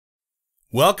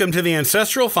Welcome to the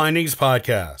Ancestral Findings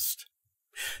Podcast.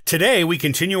 Today we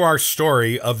continue our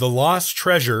story of the lost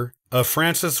treasure of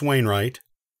Francis Wainwright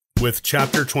with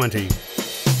Chapter 20.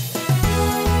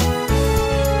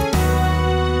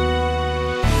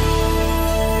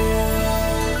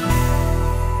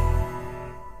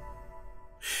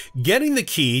 Getting the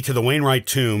key to the Wainwright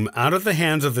tomb out of the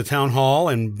hands of the town hall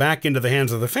and back into the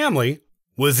hands of the family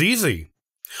was easy.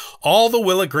 All the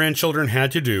Willick grandchildren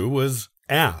had to do was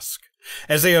ask,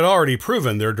 as they had already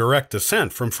proven their direct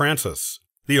descent from Francis,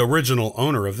 the original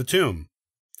owner of the tomb.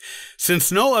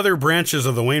 Since no other branches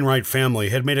of the Wainwright family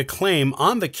had made a claim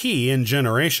on the key in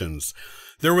generations,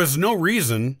 there was no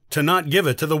reason to not give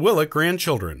it to the Willick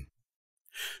grandchildren.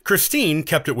 Christine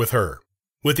kept it with her,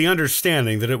 with the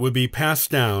understanding that it would be passed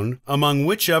down among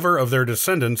whichever of their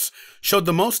descendants showed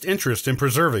the most interest in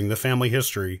preserving the family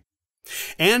history,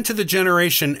 and to the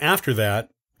generation after that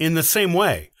in the same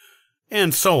way,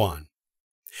 and so on.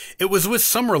 It was with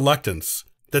some reluctance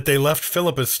that they left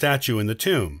Philippa's statue in the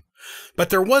tomb, but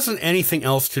there wasn't anything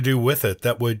else to do with it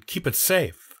that would keep it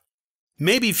safe.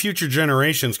 Maybe future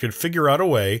generations could figure out a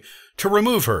way to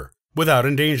remove her without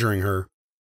endangering her.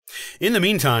 In the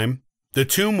meantime, the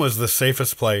tomb was the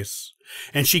safest place,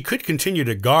 and she could continue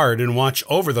to guard and watch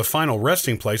over the final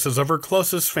resting places of her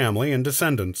closest family and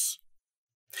descendants.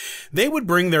 They would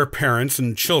bring their parents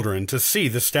and children to see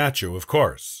the statue, of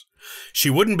course. She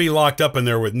wouldn't be locked up in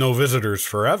there with no visitors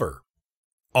forever.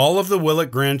 All of the Willick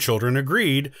grandchildren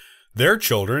agreed their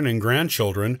children and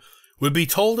grandchildren would be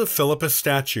told of Philippa's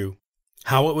statue,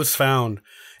 how it was found,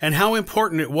 and how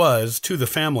important it was to the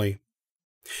family.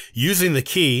 Using the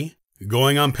key,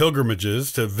 going on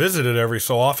pilgrimages to visit it every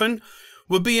so often,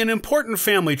 would be an important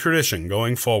family tradition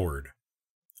going forward.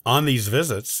 On these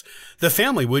visits, the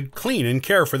family would clean and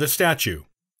care for the statue,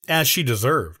 as she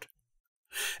deserved.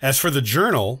 As for the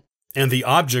journal and the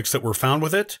objects that were found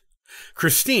with it,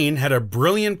 Christine had a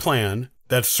brilliant plan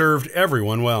that served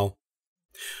everyone well.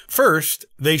 First,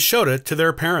 they showed it to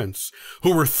their parents,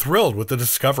 who were thrilled with the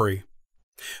discovery.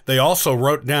 They also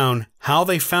wrote down how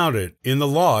they found it in the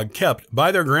log kept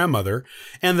by their grandmother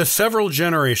and the several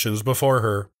generations before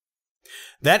her.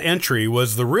 That entry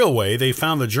was the real way they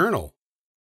found the journal.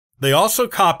 They also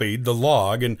copied the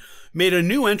log and made a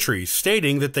new entry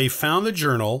stating that they found the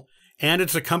journal and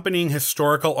its accompanying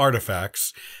historical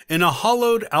artifacts in a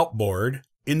hollowed outboard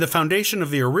in the foundation of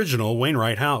the original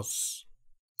Wainwright house.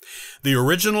 The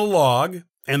original log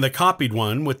and the copied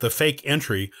one with the fake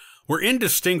entry were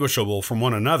indistinguishable from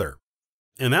one another,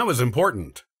 and that was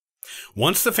important.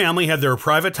 Once the family had their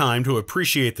private time to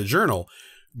appreciate the journal,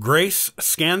 Grace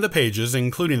scanned the pages,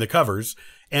 including the covers,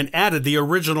 and added the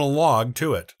original log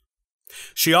to it.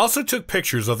 She also took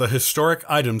pictures of the historic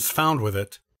items found with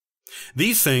it.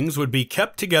 These things would be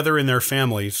kept together in their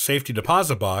family's safety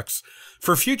deposit box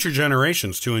for future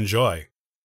generations to enjoy.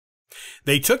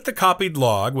 They took the copied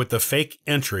log with the fake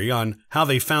entry on how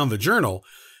they found the journal,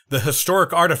 the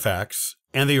historic artifacts,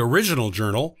 and the original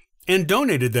journal, and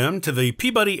donated them to the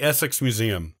Peabody Essex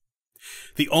Museum.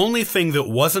 The only thing that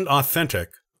wasn't authentic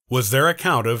was their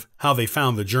account of how they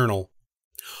found the journal.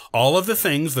 All of the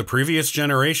things the previous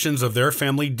generations of their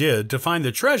family did to find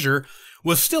the treasure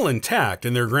was still intact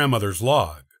in their grandmother's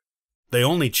log. They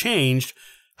only changed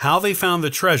how they found the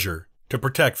treasure to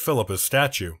protect Philippa's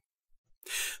statue.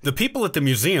 The people at the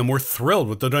museum were thrilled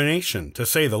with the donation, to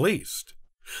say the least.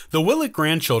 The Willick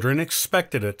grandchildren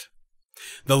expected it.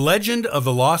 The legend of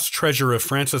the lost treasure of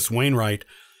Francis Wainwright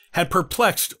had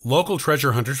perplexed local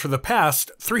treasure hunters for the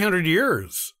past 300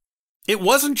 years. It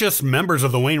wasn't just members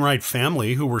of the Wainwright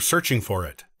family who were searching for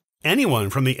it. Anyone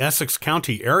from the Essex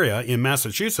County area in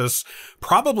Massachusetts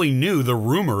probably knew the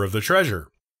rumor of the treasure,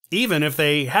 even if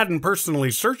they hadn't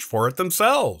personally searched for it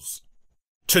themselves.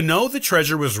 To know the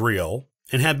treasure was real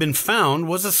and had been found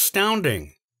was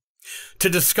astounding. To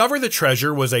discover the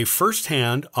treasure was a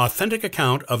first-hand, authentic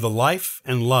account of the life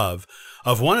and love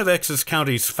of one of Essex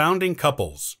County's founding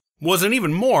couples was an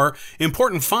even more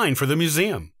important find for the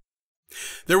museum.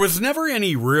 There was never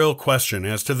any real question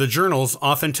as to the journal's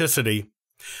authenticity,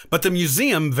 but the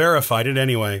museum verified it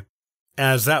anyway,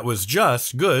 as that was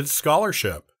just good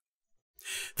scholarship.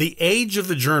 The age of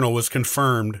the journal was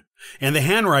confirmed, and the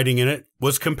handwriting in it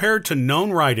was compared to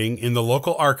known writing in the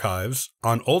local archives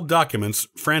on old documents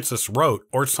Francis wrote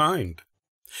or signed.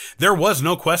 There was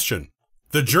no question.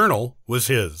 The journal was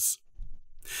his.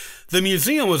 The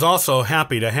museum was also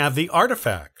happy to have the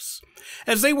artifacts,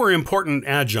 as they were important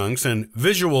adjuncts and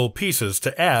visual pieces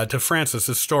to add to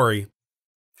Francis's story.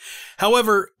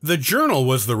 However, the journal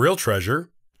was the real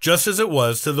treasure, just as it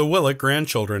was to the Willick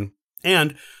grandchildren,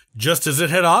 and just as it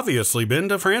had obviously been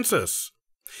to Francis.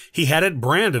 He had it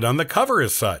branded on the cover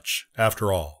as such,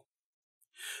 after all.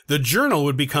 The journal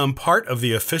would become part of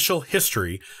the official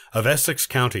history of Essex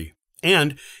County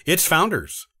and its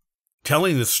founders,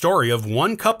 telling the story of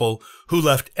one couple who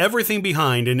left everything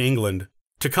behind in England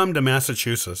to come to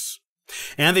Massachusetts,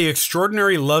 and the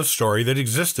extraordinary love story that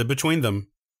existed between them.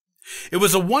 It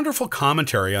was a wonderful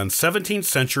commentary on 17th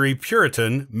century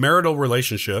Puritan marital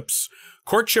relationships,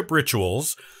 courtship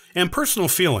rituals, and personal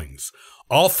feelings,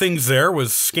 all things there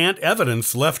was scant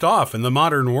evidence left off in the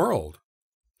modern world.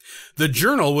 The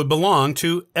journal would belong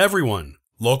to everyone,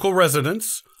 local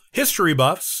residents, history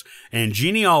buffs, and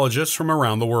genealogists from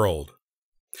around the world.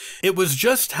 It was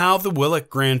just how the Willick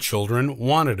grandchildren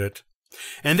wanted it,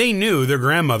 and they knew their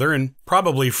grandmother, and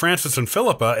probably Francis and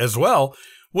Philippa as well,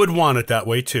 would want it that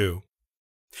way too.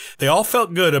 They all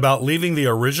felt good about leaving the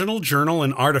original journal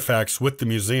and artifacts with the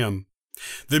museum.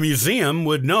 The museum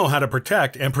would know how to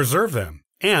protect and preserve them,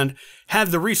 and had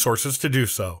the resources to do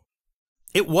so.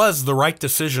 It was the right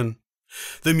decision.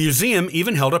 The museum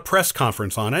even held a press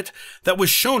conference on it that was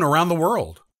shown around the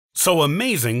world. So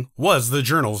amazing was the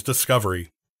journal's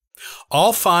discovery.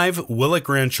 All 5 Willick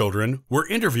grandchildren were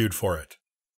interviewed for it.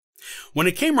 When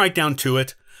it came right down to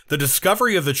it, the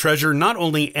discovery of the treasure not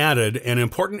only added an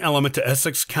important element to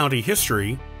Essex County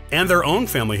history and their own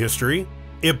family history,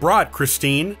 it brought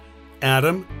Christine,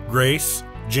 Adam, Grace,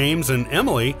 James, and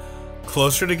Emily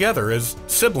closer together as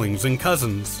siblings and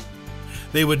cousins.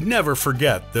 They would never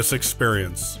forget this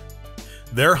experience.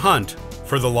 Their hunt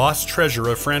for the lost treasure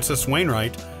of Francis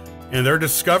Wainwright and their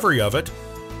discovery of it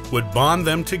would bond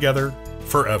them together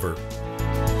forever.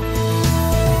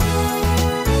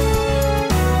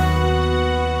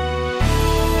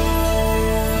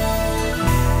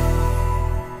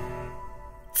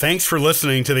 Thanks for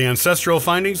listening to the Ancestral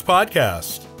Findings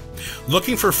podcast.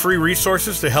 Looking for free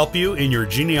resources to help you in your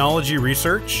genealogy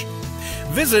research?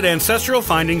 Visit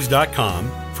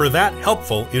ancestralfindings.com for that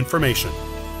helpful information.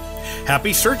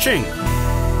 Happy searching!